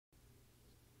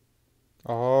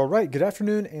All right, good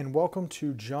afternoon and welcome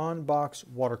to John Box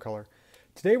Watercolor.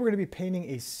 Today we're going to be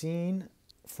painting a scene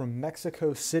from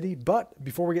Mexico City, but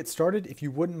before we get started, if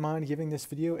you wouldn't mind giving this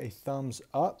video a thumbs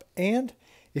up, and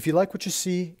if you like what you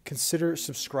see, consider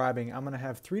subscribing. I'm going to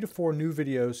have 3 to 4 new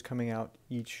videos coming out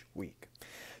each week.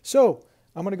 So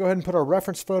I'm going to go ahead and put our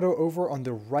reference photo over on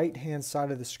the right hand side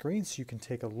of the screen so you can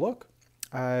take a look.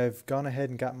 I've gone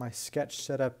ahead and got my sketch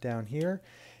set up down here.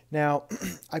 Now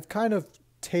I've kind of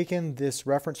taken this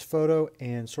reference photo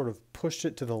and sort of pushed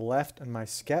it to the left in my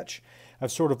sketch.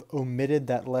 I've sort of omitted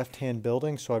that left-hand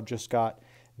building, so I've just got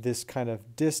this kind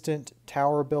of distant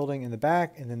tower building in the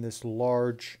back and then this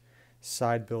large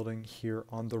side building here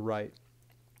on the right.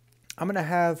 I'm going to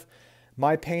have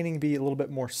my painting be a little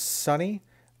bit more sunny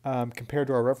compared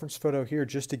to our reference photo here,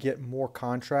 just to get more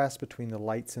contrast between the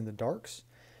lights and the darks.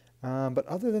 But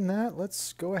other than that,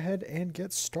 let's go ahead and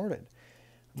get started.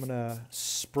 I'm going to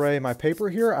spray my paper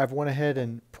here. I've went ahead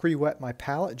and pre-wet my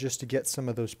palette just to get some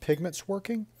of those pigments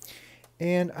working.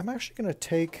 And I'm actually going to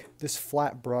take this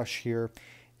flat brush here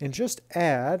and just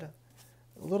add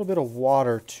a little bit of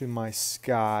water to my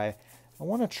sky. I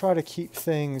want to try to keep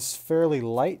things fairly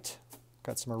light.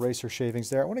 Got some eraser shavings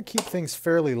there. I want to keep things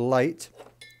fairly light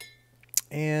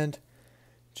and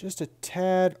just a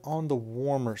tad on the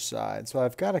warmer side. So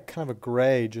I've got a kind of a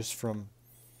gray just from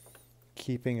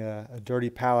keeping a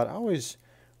dirty palette. I always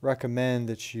recommend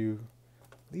that you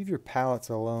leave your palettes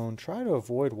alone. Try to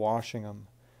avoid washing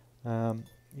them.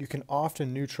 You can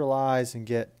often neutralize and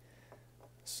get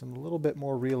some little bit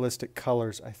more realistic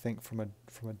colors, I think, from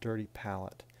a dirty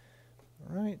palette.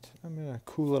 All right, I'm going to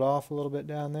cool it off a little bit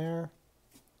down there.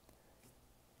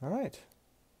 All right,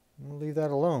 I'm going to leave that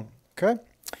alone. Okay,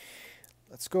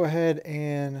 let's go ahead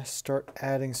and start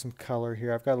adding some color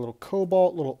here. I've got a little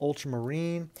cobalt, little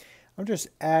ultramarine. I'm just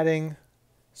adding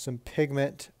some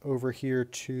pigment over here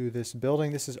to this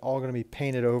building. This is all going to be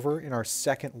painted over in our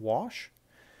second wash.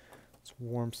 Let's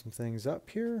warm some things up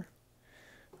here.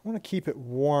 I want to keep it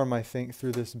warm, I think,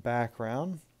 through this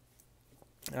background.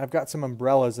 And I've got some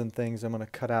umbrellas and things I'm going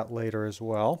to cut out later as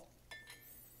well.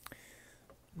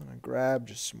 I'm going to grab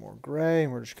just some more gray,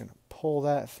 and we're just going to pull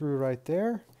that through right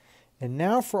there. And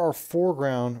now for our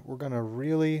foreground, we're going to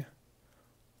really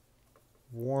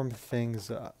warm things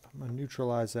up. I'm going to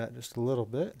neutralize that just a little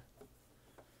bit.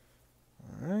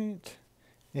 All right.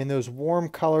 In those warm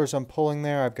colors I'm pulling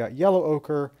there, I've got yellow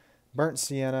ochre, burnt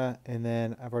sienna, and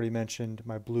then I've already mentioned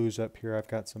my blues up here. I've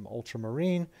got some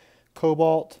ultramarine,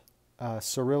 cobalt,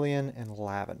 cerulean, and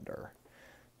lavender.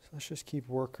 So let's just keep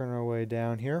working our way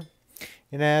down here.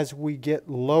 And as we get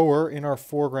lower in our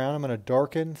foreground, I'm going to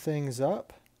darken things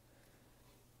up.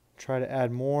 Try to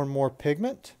add more and more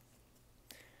pigment.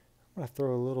 I'm going to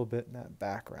throw a little bit in that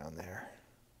background there.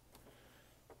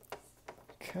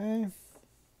 Okay.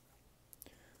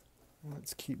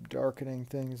 Let's keep darkening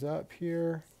things up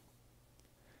here.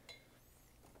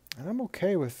 And I'm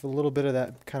okay with a little bit of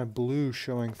that kind of blue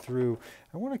showing through.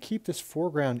 I want to keep this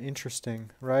foreground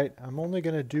interesting, right? I'm only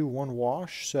going to do one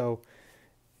wash, so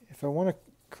if I want to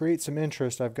create some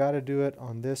interest, I've got to do it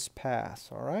on this pass,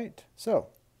 all right? So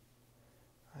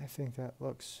I think that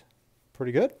looks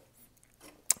pretty good.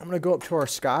 I'm going to go up to our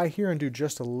sky here and do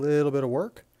just a little bit of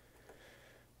work.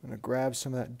 I'm going to grab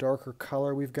some of that darker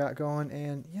color we've got going,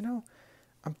 and you know,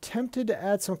 I'm tempted to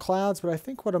add some clouds, but I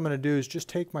think what I'm going to do is just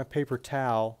take my paper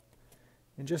towel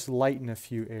and just lighten a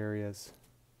few areas.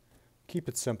 Keep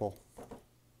it simple.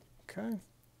 Okay.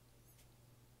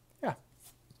 Yeah,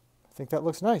 I think that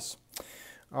looks nice.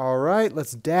 All right,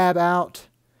 let's dab out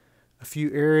a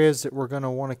few areas that we're going to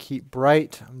want to keep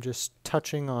bright. I'm just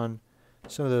touching on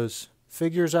some of those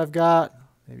figures I've got,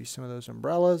 maybe some of those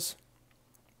umbrellas.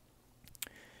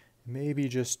 Maybe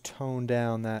just tone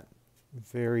down that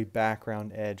very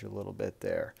background edge a little bit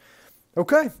there.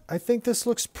 Okay, I think this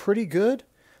looks pretty good.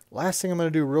 Last thing I'm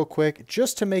going to do real quick,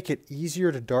 just to make it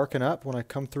easier to darken up when I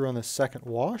come through on the second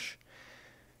wash,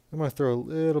 I'm going to throw a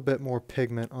little bit more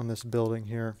pigment on this building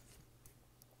here.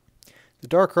 The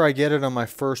darker I get it on my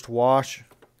first wash,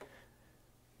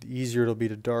 the easier it'll be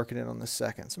to darken it on the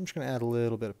second. So I'm just going to add a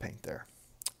little bit of paint there.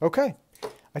 Okay,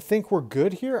 I think we're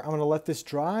good here. I'm going to let this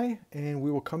dry and we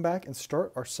will come back and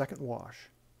start our second wash.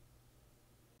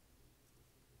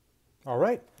 All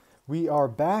right, we are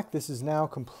back. This is now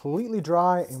completely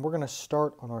dry and we're going to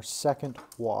start on our second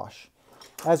wash.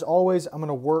 As always, I'm going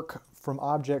to work from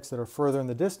objects that are further in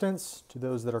the distance to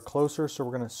those that are closer. So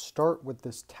we're going to start with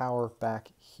this tower back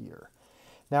here.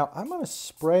 Now I'm going to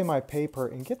spray my paper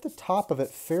and get the top of it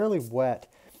fairly wet.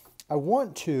 I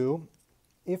want to,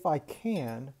 if I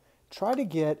can, try to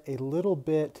get a little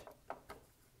bit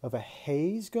of a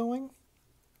haze going.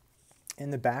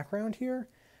 in the background here,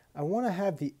 I want to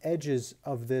have the edges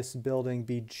of this building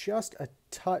be just a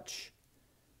touch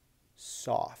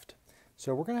soft.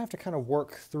 So we're going to have to kind of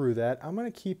work through that. I'm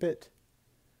going to keep it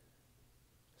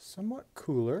somewhat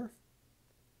cooler.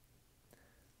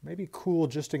 Maybe cool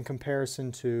just in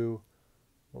comparison to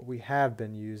what we have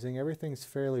been using. Everything's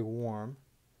fairly warm.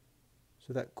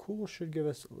 So that cool should give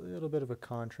us a little bit of a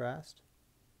contrast.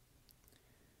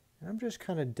 And I'm just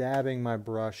kind of dabbing my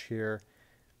brush here.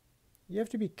 You have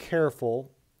to be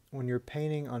careful when you're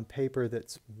painting on paper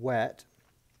that's wet.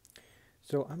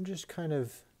 So I'm just kind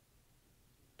of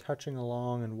touching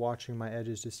along and watching my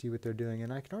edges to see what they're doing.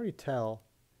 And I can already tell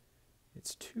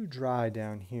it's too dry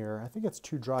down here. I think it's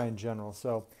too dry in general.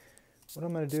 So what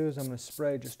I'm going to do is I'm going to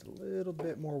spray just a little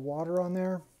bit more water on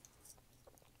there.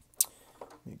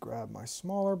 Let me grab my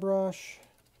smaller brush.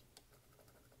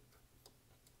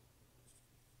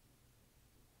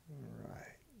 All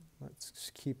right, let's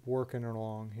just keep working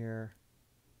along here.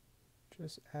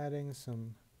 Just adding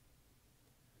some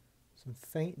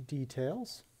faint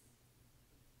details.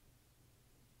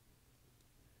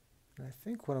 And I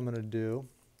think what I'm going to do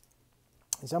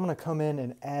is I'm going to come in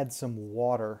and add some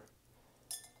water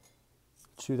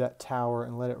to that tower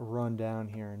and let it run down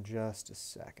here in just a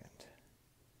second.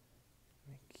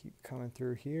 Keep coming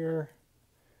through here.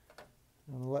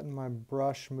 I'm letting my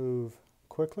brush move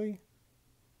quickly.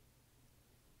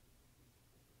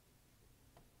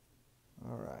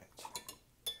 All right.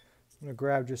 I'm going to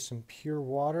grab just some pure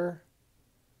water,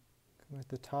 come at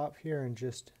the top here and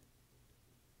just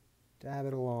dab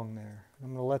it along there. I'm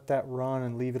going to let that run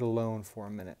and leave it alone for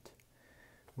a minute.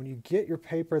 When you get your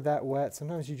paper that wet,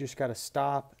 sometimes you just got to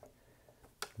stop,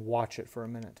 watch it for a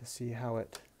minute to see how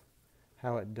it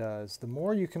does. The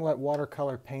more you can let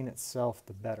watercolor paint itself,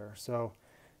 the better. So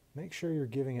make sure you're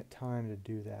giving it time to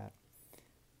do that.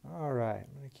 All right,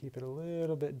 I'm going to keep it a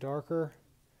little bit darker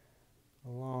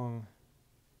along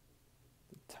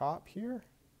the top here.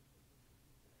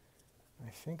 I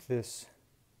think this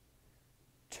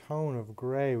tone of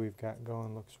gray we've got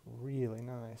going looks really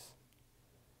nice.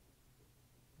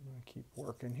 I'm going to keep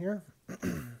working here.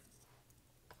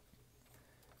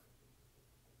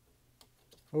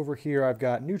 Over here I've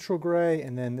got neutral gray,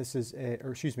 and then this is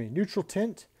neutral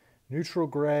tint, neutral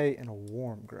gray, and a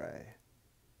warm gray.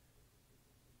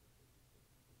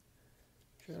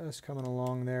 Just coming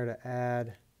along there to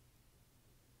add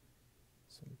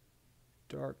some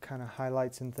dark kind of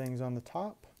highlights and things on the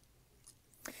top.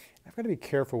 I've got to be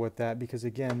careful with that because,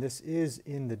 again, this is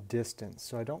in the distance,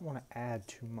 so I don't want to add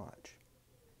too much.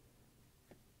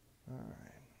 All right,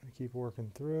 I'm going to keep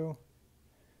working through.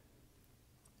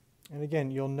 And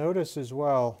again, you'll notice as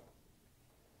well,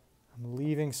 I'm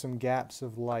leaving some gaps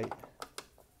of light.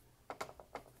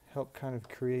 Help kind of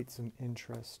create some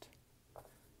interest.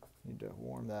 Need to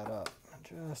warm that up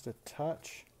just a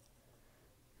touch.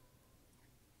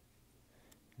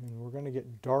 And we're going to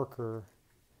get darker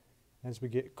as we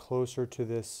get closer to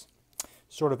this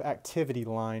sort of activity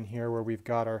line here where we've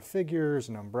got our figures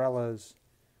and umbrellas,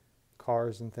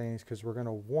 cars and things, because we're going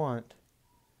to want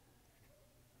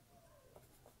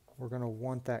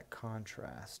that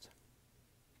contrast.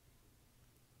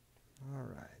 All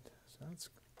right, so that's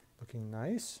looking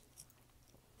nice.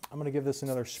 I'm going to give this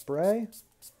another spray,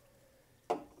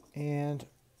 and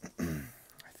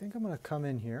I think I'm going to come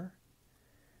in here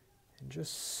and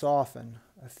just soften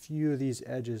a few of these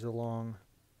edges along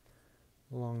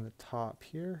the top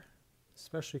here,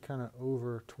 especially kind of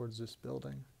over towards this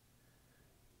building.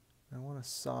 I want to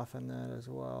soften that as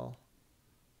well.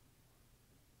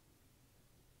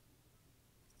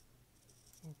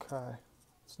 Okay,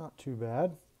 it's not too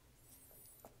bad.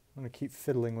 I'm going to keep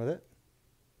fiddling with it.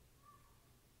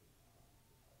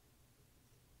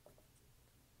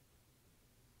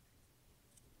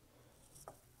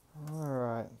 All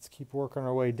right, let's keep working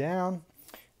our way down.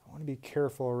 I want to be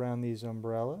careful around these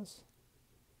umbrellas.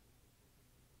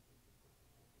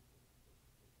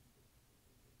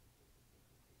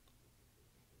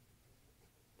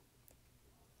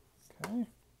 Okay,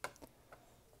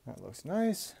 that looks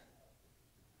nice.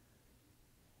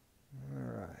 All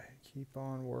right, keep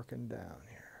on working down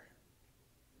here.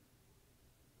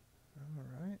 All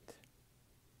right.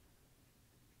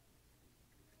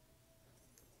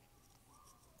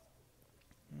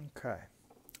 Okay.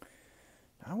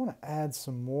 Now I want to add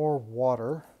some more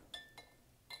water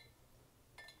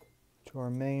to our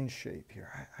main shape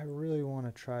here. I really want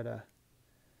to try to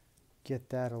get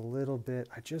that a little bit.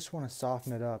 I just want to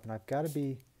soften it up, and I've got to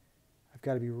be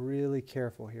really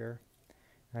careful here.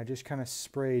 And I just kind of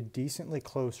sprayed decently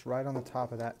close right on the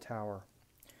top of that tower.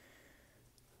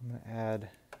 I'm going to add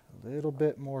a little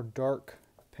bit more dark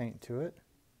paint to it.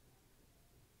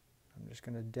 just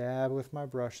going to dab with my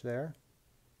brush there.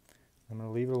 I'm going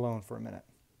to leave it alone for a minute.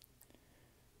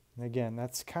 And again,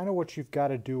 that's kind of what you've got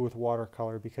to do with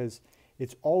watercolor, because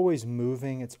it's always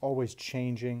moving, it's always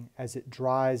changing. As it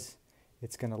dries,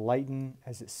 it's going to lighten.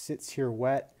 As it sits here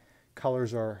wet,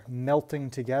 colors are melting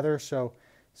together. So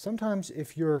sometimes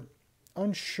if you're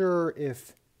unsure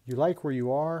if you like where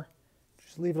you are,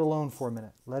 just leave it alone for a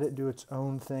minute. Let it do its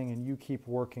own thing and you keep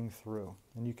working through.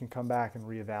 And you can come back and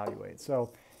reevaluate.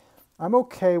 So I'm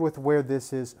okay with where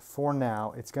this is for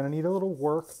now. It's going to need a little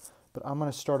work, but I'm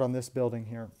going to start on this building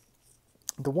here.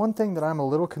 The one thing that I'm a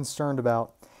little concerned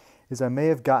about is I may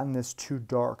have gotten this too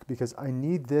dark, because I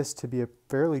need this to be a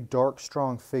fairly dark,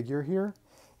 strong figure here.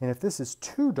 And if this is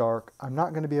too dark, I'm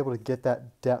not going to be able to get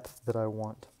that depth that I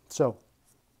want. So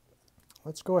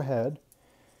let's go ahead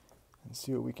and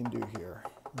see what we can do here.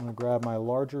 I'm going to grab my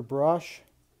larger brush.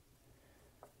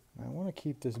 I want to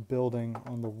keep this building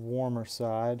on the warmer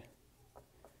side.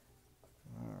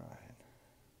 All right.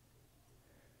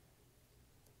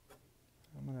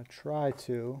 I'm going to try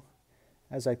to,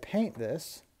 as I paint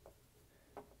this,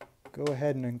 go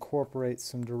ahead and incorporate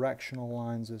some directional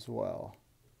lines as well.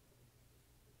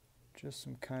 Just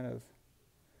some kind of,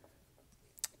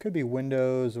 could be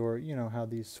windows, or you know how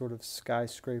these sort of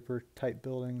skyscraper type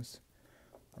buildings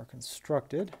are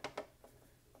constructed.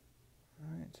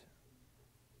 All right.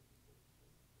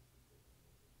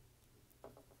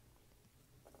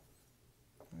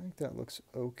 I think that looks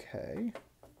okay.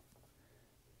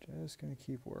 Just going to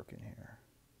keep working here.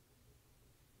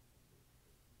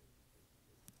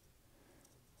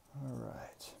 All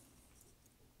right.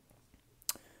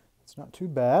 It's not too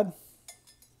bad.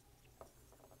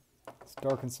 Let's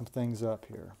darken some things up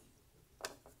here.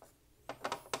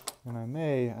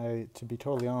 And to be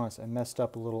totally honest, I messed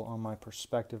up a little on my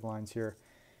perspective lines here.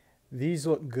 These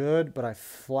look good, but I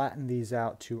flattened these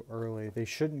out too early. They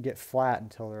shouldn't get flat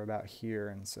until they're about here,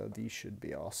 and so these should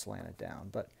be all slanted down.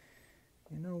 But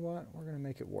you know what? We're going to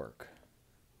make it work.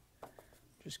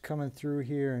 Just coming through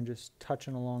here and just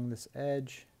touching along this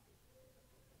edge.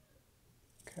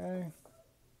 Okay.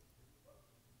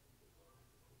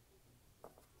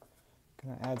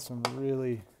 Going to add some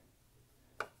really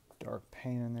dark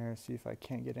paint in there, see if I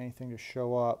can't get anything to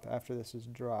show up after this is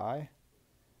dry.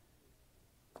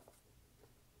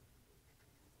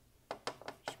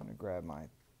 Just going to grab my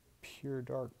pure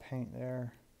dark paint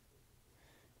there.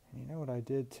 And you know what I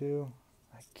did too?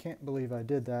 I can't believe I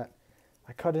did that.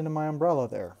 I cut into my umbrella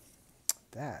there.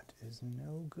 That is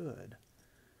no good.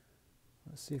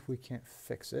 Let's see if we can't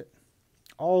fix it.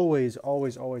 Always,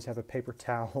 always, always have a paper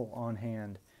towel on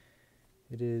hand.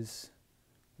 It is,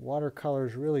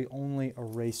 watercolor's really only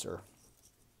eraser.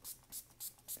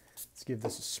 Let's give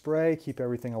this a spray, keep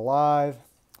everything alive.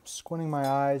 I'm squinting my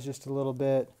eyes just a little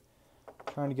bit,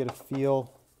 trying to get a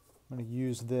feel. I'm going to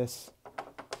use this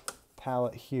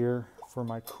palette here for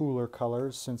my cooler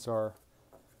colors, since our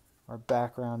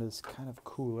background is kind of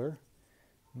cooler.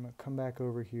 I'm going to come back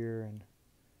over here and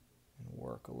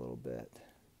work a little bit.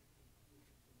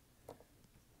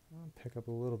 I'll pick up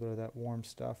a little bit of that warm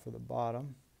stuff for the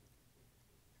bottom.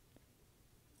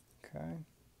 Okay.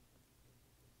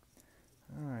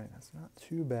 All right, that's not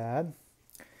too bad.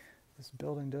 This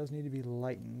building does need to be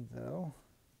lightened though.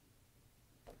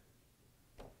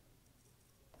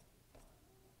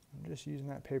 I'm just using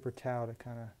that paper towel to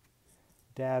kind of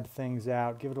dab things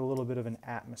out, give it a little bit of an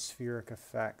atmospheric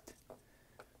effect.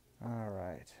 All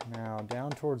right, now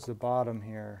down towards the bottom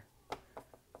here,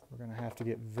 we're going to have to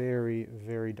get very,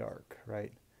 very dark,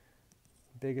 right?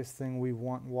 Biggest thing we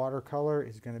want in watercolor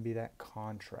is going to be that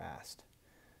contrast.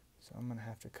 So I'm going to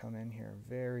have to come in here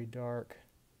very dark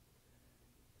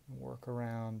and work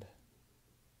around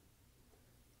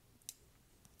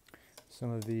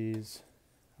some of these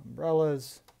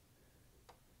umbrellas,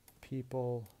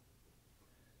 people.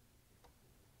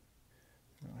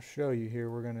 I'll show you here,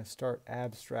 we're going to start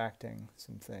abstracting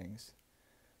some things.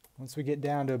 Once we get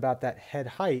down to about that head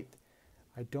height,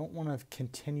 I don't want to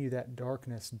continue that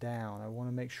darkness down. I want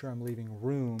to make sure I'm leaving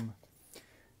room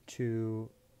to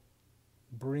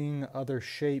bring other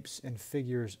shapes and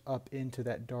figures up into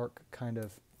that dark kind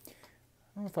of, I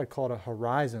don't know if I'd call it a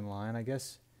horizon line. I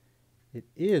guess it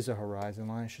is a horizon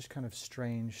line. It's just kind of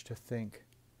strange to think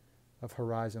of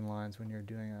horizon lines when you're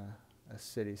doing a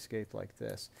cityscape like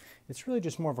this. It's really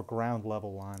just more of a ground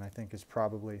level line, I think, is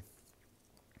probably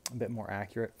a bit more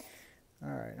accurate. All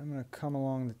right, I'm going to come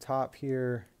along the top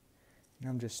here, and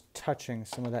I'm just touching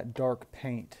some of that dark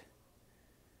paint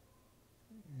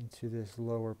into this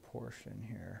lower portion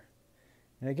here.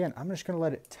 And again, I'm just going to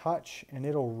let it touch, and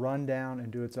it'll run down and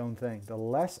do its own thing. The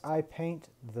less I paint,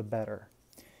 the better.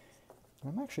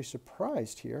 I'm actually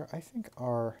surprised here. I think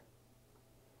our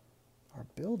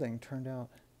building turned out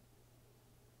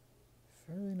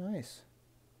fairly nice.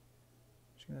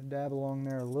 Just going to dab along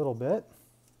there a little bit.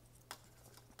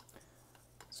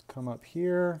 Let's come up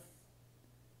here.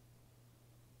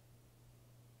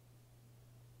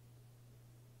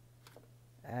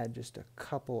 Add just a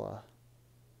couple of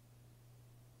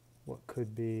what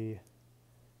could be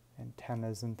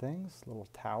antennas and things, little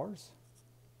towers.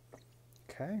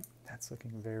 Okay, that's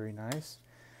looking very nice.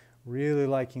 Really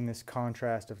liking this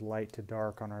contrast of light to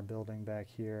dark on our building back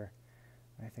here.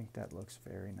 I think that looks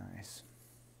very nice.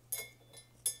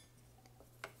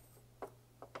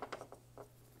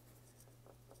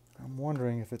 I'm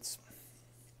wondering if it's...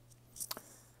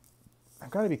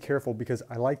 I've got to be careful because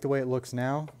I like the way it looks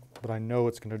now, but I know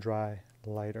it's going to dry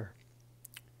lighter.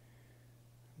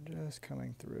 Just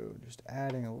coming through, just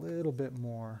adding a little bit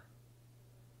more,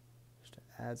 just to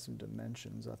add some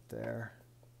dimensions up there.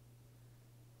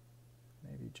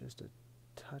 Maybe just a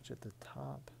touch at the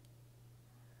top.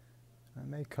 I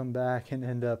may come back and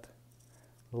end up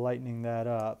lightening that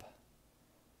up.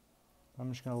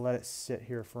 I'm just going to let it sit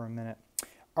here for a minute.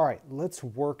 All right, let's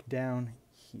work down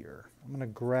here. I'm going to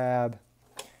grab,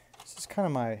 this is kind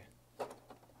of my,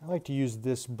 I like to use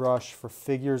this brush for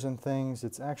figures and things.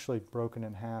 It's actually broken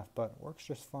in half, but it works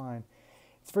just fine.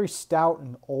 It's very stout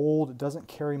and old. It doesn't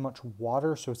carry much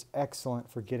water, so it's excellent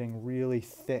for getting really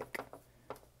thick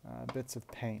bits of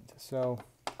paint. So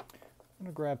I'm going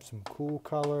to grab some cool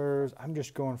colors. I'm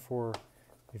just going for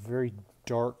a very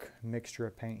dark mixture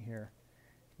of paint here.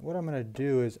 What I'm going to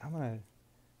do is I'm going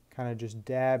to kind of just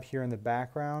dab here in the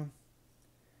background.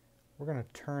 We're going to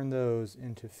turn those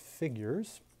into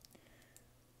figures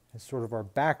as sort of our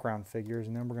background figures,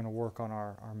 and then we're going to work on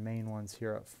our main ones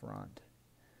here up front.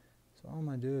 So all I'm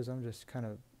going to do is I'm just kind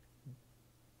of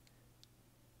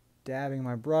dabbing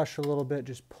my brush a little bit,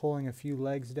 just pulling a few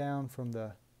legs down from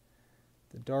the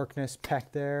darkness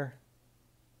back there.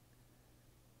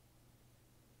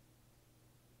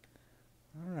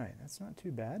 All right, that's not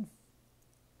too bad.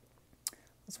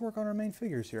 Let's work on our main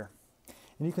figures here.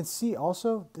 And you can see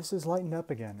also this is lightened up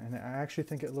again, and I actually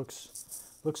think it looks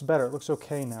better. It looks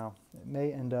okay now. It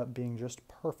may end up being just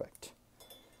perfect.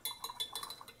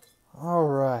 All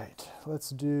right, let's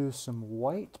do some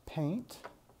white paint.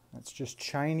 That's just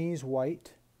Chinese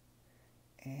white.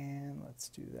 And let's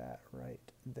do that right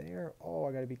there. Oh,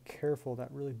 I gotta be careful.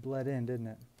 That really bled in, didn't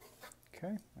it?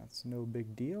 Okay, that's no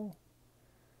big deal.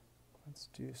 Let's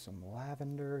do some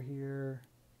lavender here.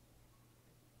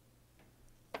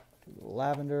 Do the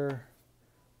lavender.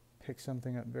 Pick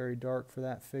something up very dark for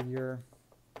that figure.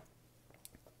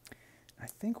 I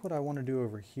think what I want to do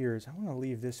over here is I want to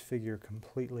leave this figure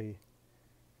completely,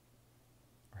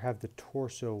 or have the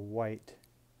torso white,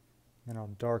 and I'll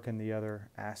darken the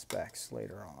other aspects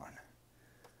later on.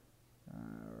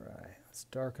 All right, let's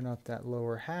darken up that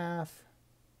lower half.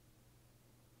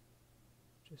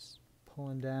 Just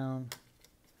pulling down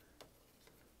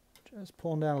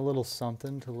a little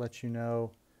something to let you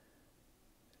know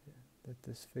that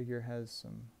this figure has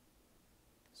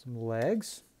some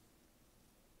legs.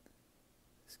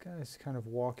 This guy's kind of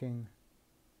walking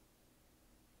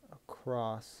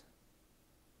across.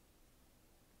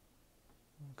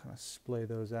 I'll kind of splay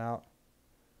those out.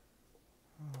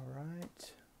 All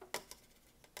right.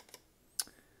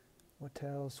 What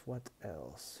else? What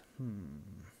else? I'm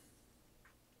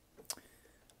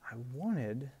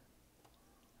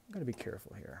going to be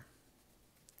careful here.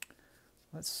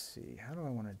 Let's see. How do I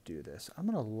want to do this? I'm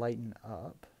going to lighten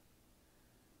up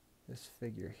this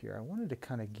figure here. I wanted to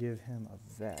kind of give him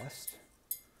a vest,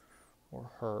 or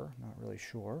her, not really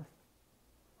sure.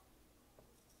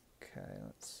 Okay,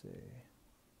 let's see.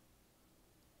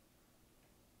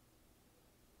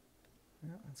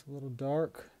 Yeah, that's a little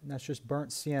dark. And that's just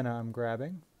burnt sienna I'm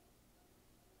grabbing.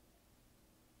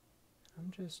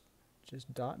 I'm just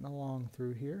dotting along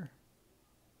through here.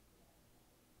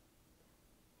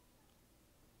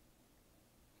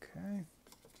 Okay.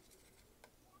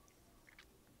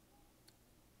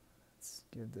 Let's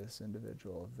give this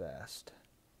individual a vest.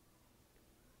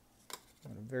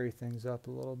 I'm going to vary things up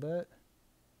a little bit.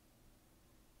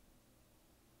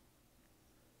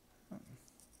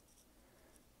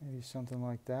 Maybe something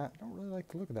like that. I don't really like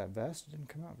the look of that vest. It didn't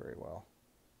come out very well.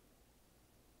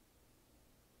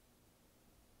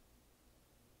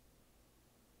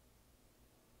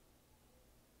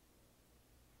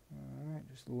 Alright,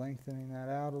 just lengthening that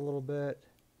out a little bit.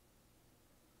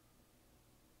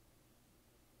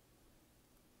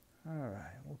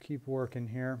 Alright, we'll keep working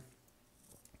here.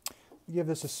 Give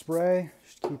this a spray,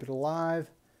 just keep it alive.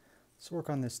 Let's work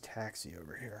on this taxi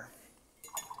over here.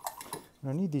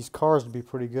 I need these cars to be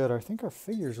pretty good. I think our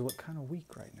figures look kind of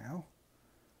weak right now.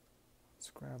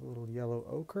 Let's grab a little yellow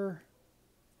ochre.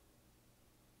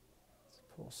 Let's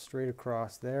pull straight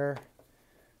across there.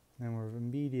 And then we're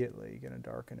immediately going to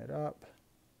darken it up.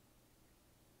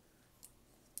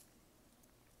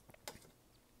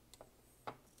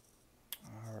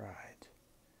 All right.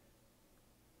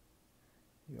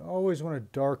 You always want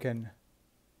to darken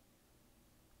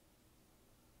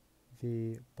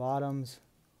the bottoms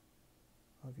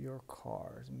of your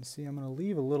cars. And see, I'm going to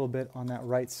leave a little bit on that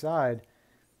right side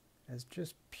as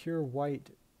just pure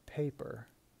white paper,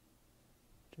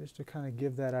 just to kind of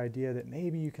give that idea that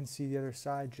maybe you can see the other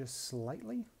side just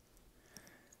slightly.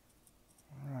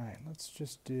 All right, let's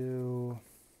just do,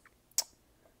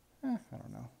 I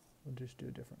don't know, we'll just do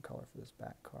a different color for this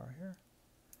back car here.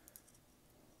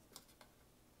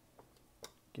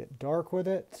 Get dark with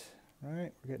it,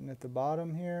 right? We're getting at the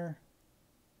bottom here.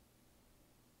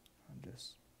 I'll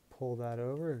just pull that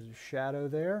over. There's a shadow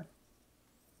there.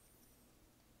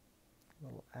 A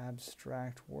little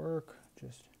abstract work,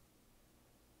 just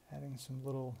adding some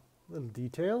little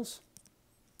details.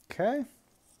 Okay.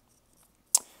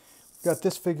 We've got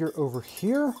this figure over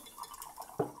here.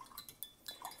 What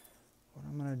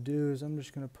I'm going to do is I'm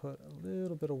just going to put a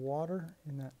little bit of water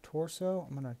in that torso.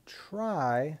 I'm going to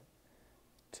try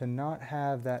to not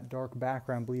have that dark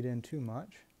background bleed in too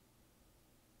much.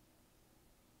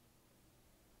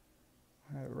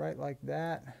 All right like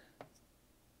that.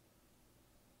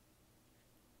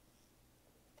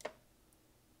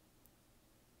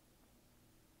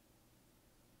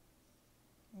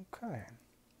 Okay,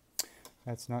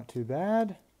 that's not too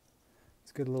bad.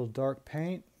 Let's get a little dark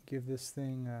paint. Give this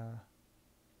thing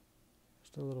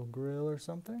just a little grill or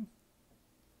something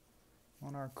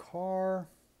on our car.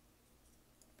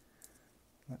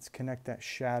 Let's connect that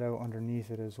shadow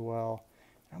underneath it as well.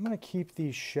 I'm going to keep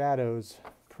these shadows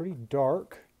pretty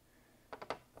dark,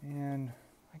 and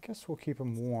I guess we'll keep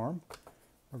them warm.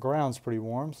 Our ground's pretty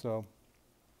warm, so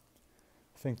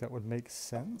I think that would make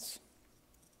sense.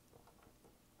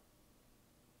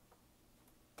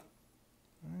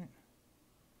 All right.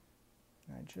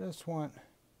 I just want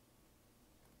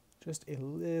just a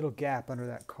little gap under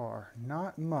that car.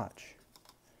 Not much.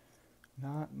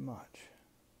 Not much.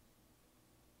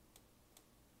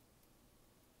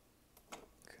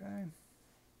 Okay.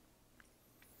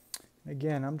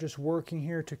 Again, I'm just working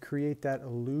here to create that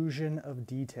illusion of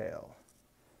detail.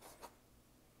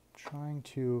 Trying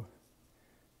to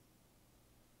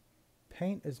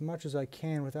paint as much as I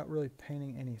can without really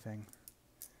painting anything.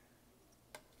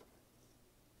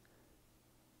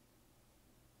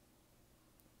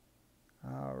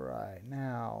 All right,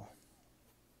 now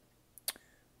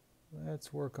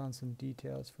let's work on some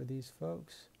details for these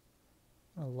folks.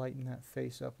 I'll lighten that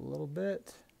face up a little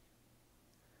bit.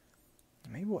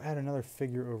 Maybe we'll add another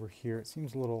figure over here. It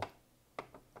seems a little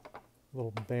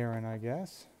barren, I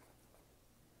guess.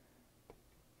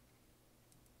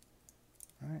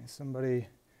 All right, somebody,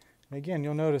 and again,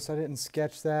 you'll notice I didn't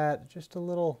sketch that. Just a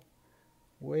little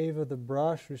wave of the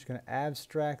brush. We're just going to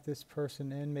abstract this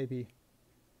person in, maybe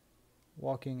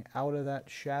walking out of that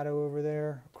shadow over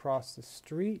there across the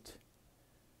street.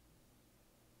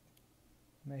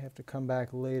 May have to come back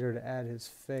later to add his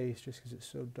face just because it's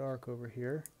so dark over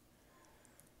here.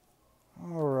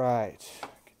 All right,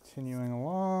 continuing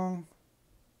along.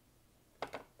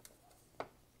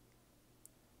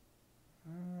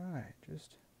 All right,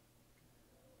 just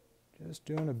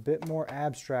doing a bit more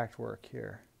abstract work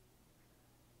here.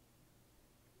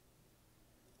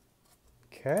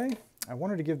 Okay, I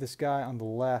wanted to give this guy on the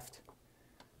left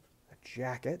a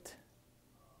jacket.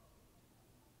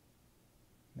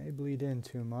 May bleed in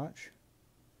too much,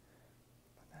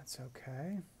 but that's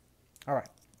okay. All right,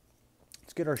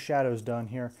 let's get our shadows done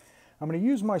here. I'm going to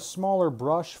use my smaller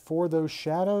brush for those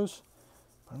shadows,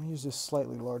 but I'm going to use this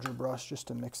slightly larger brush just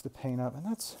to mix the paint up, and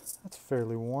that's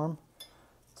fairly warm.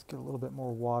 Let's get a little bit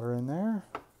more water in there.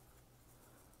 A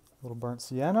little burnt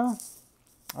sienna.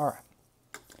 All right.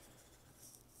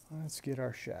 Let's get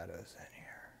our shadows in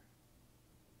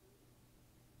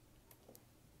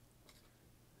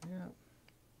here. Yep.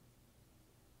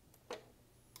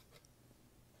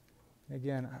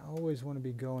 Again, I always want to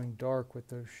be going dark with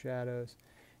those shadows.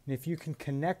 And if you can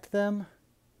connect them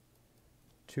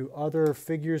to other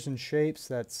figures and shapes,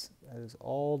 that is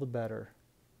all the better.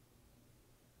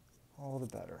 All the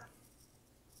better.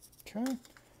 Okay.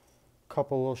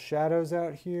 Couple little shadows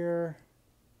out here.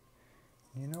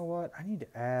 You know what? I need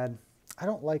to add, I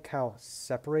don't like how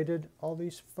separated all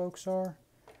these folks are.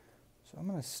 So I'm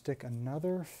going to stick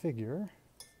another figure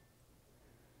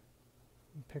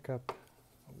and pick up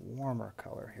warmer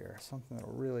color here, something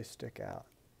that'll really stick out.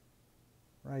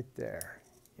 Right there.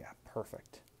 Yeah,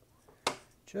 perfect.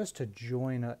 Just to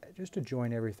join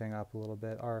everything up a little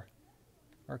bit. Our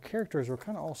characters were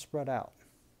kind of all spread out.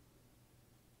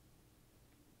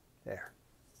 There.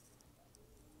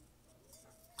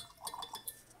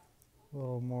 A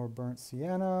little more burnt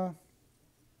sienna.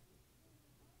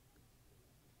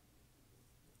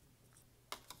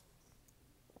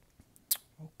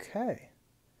 Okay.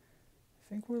 I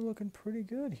think we're looking pretty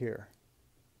good here.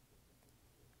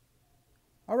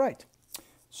 All right.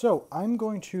 So I'm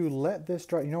going to let this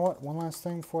dry. You know what? One last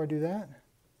thing before I do that.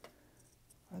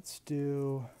 Let's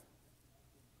do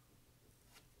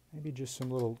maybe just some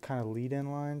little kind of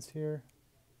lead-in lines here.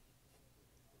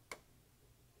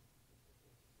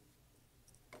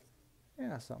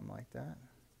 Yeah, something like that.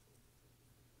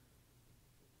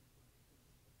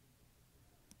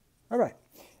 All right.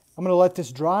 I'm going to let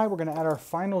this dry. We're going to add our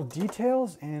final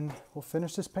details and we'll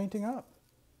finish this painting up.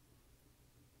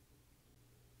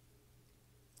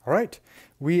 All right,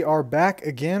 we are back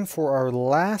again for our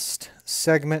last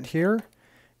segment here,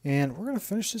 and we're going to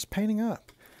finish this painting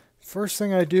up. First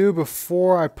thing I do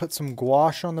before I put some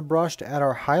gouache on the brush to add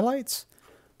our highlights,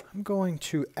 I'm going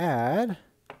to add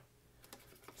a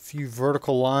few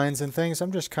vertical lines and things.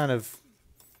 I'm just kind of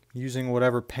using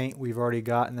whatever paint we've already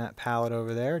got in that palette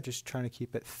over there, just trying to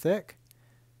keep it thick.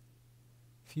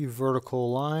 A few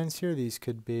vertical lines here. These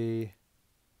could be,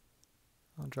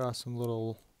 I'll draw some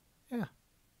little, yeah,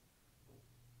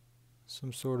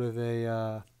 some sort of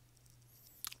a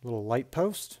little light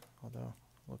post, although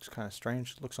it looks kind of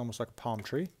strange. It looks almost like a palm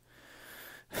tree.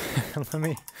 I'm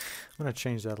going to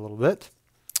change that a little bit.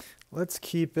 Let's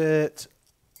keep it,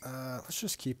 let's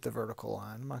just keep the vertical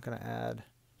line. I'm not going to add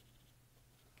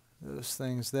those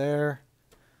things there.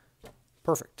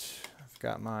 Perfect. I've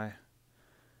got my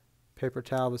paper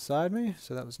towel beside me,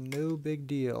 so that was no big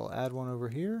deal. Add one over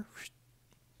here.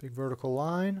 Big vertical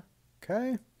line.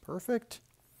 Okay, perfect.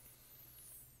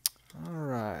 All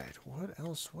right, what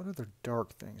else? What other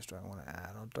dark things do I want to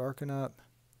add? I'll darken up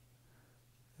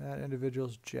that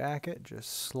individual's jacket just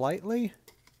slightly.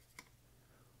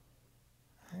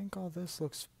 I think all this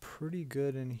looks pretty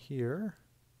good in here.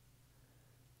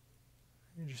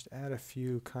 Just add a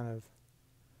few kind of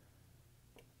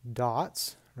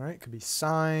dots, right? Could be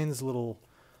signs, little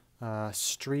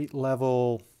street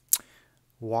level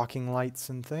walking lights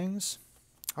and things.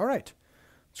 All right.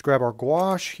 Let's grab our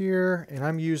gouache here, and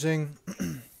I'm using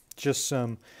just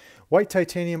some white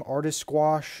titanium artist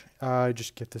gouache.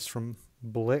 Just get this from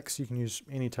Blix. You can use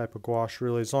any type of gouache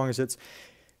really, as long as it's,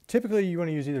 typically you want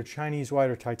to use either Chinese white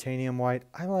or titanium white.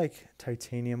 I like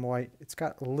titanium white. It's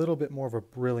got a little bit more of a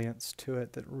brilliance to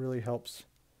it that really helps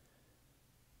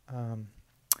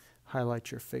highlight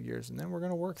your figures. And then we're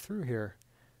going to work through here.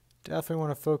 Definitely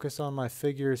want to focus on my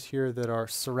figures here that are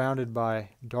surrounded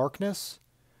by darkness.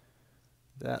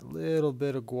 That little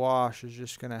bit of gouache is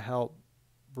just going to help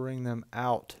bring them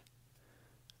out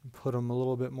and put them a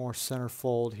little bit more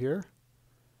centerfold here.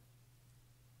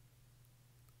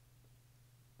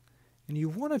 And you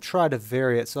want to try to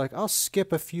vary it. So like I'll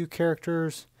skip a few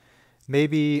characters.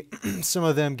 Maybe some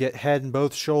of them get head and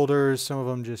both shoulders. Some of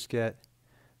them just get,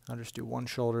 I'll just do one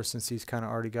shoulder since he's kind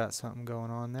of already got something going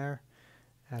on there.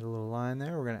 Add a little line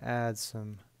there. We're going to add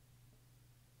some,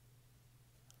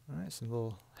 all right, some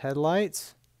little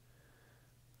headlights.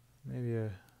 Maybe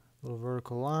a little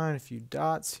vertical line, a few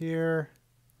dots here.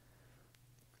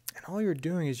 And all you're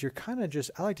doing is you're kind of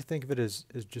just, I like to think of it as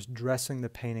just dressing the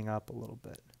painting up a little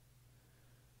bit.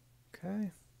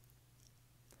 Okay.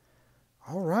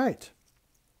 All right.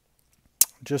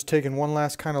 Just taking one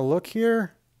last kind of look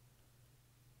here.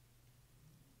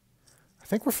 I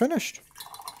think we're finished.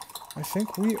 I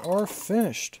think we are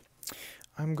finished.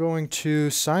 I'm going to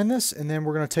sign this, and then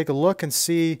we're going to take a look and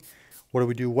see what do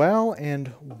we do well and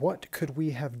what could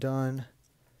we have done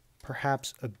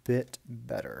perhaps a bit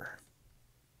better.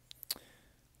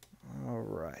 All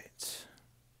right.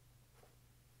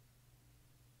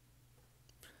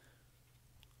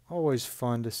 Always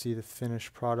fun to see the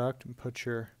finished product and put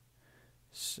your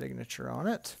signature on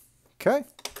it. Okay.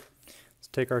 Let's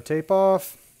take our tape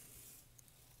off.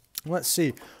 Let's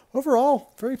see.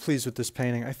 Overall, very pleased with this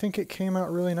painting. I think it came out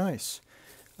really nice.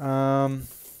 Well,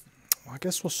 I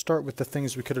guess we'll start with the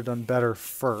things we could have done better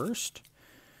first.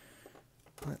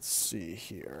 Let's see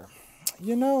here.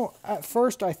 You know, at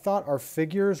first I thought our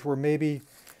figures were maybe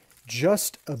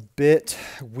just a bit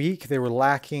weak. They were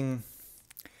lacking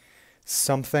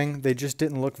something. They just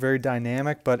didn't look very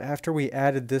dynamic. But after we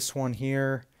added this one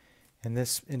here and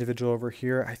this individual over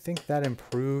here, I think that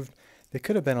improved. They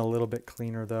could have been a little bit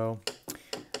cleaner though.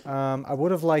 I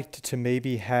would have liked to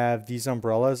maybe have these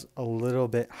umbrellas a little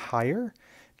bit higher,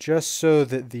 just so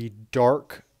that the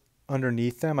dark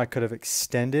underneath them I could have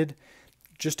extended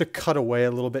just to cut away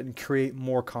a little bit and create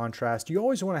more contrast. You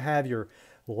always want to have your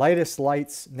lightest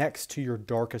lights next to your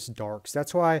darkest darks.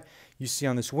 That's why you see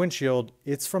on this windshield,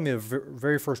 it's from the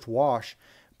very first wash,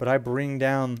 but I bring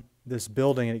down this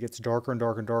building and it gets darker and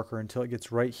darker and darker until it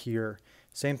gets right here.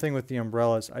 Same thing with the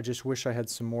umbrellas. I just wish I had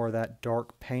some more of that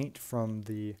dark paint from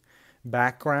the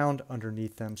background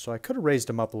underneath them. So I could have raised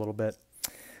them up a little bit.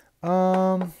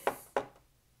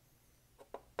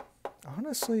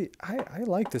 Honestly, I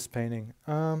like this painting.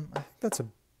 I think that's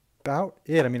about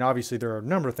it. I mean, obviously there are a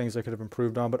number of things I could have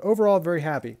improved on, but overall, very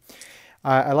happy.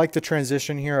 I like the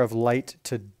transition here of light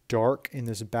to dark in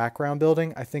this background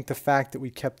building. I think the fact that we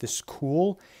kept this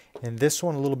cool and this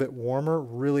one a little bit warmer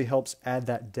really helps add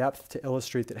that depth to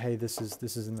illustrate that, hey, this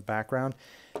is in the background.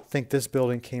 I think this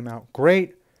building came out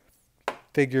great.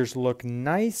 Figures look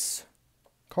nice.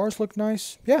 Cars look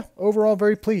nice. Yeah, overall,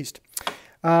 very pleased.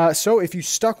 So if you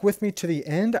stuck with me to the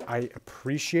end, I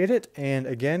appreciate it. And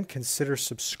again, consider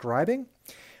subscribing.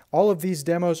 All of these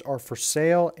demos are for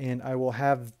sale, and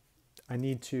I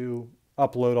need to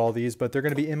upload all these, but they're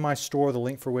going to be in my store, the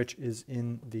link for which is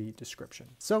in the description.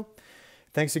 So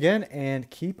thanks again, and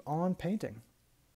keep on painting.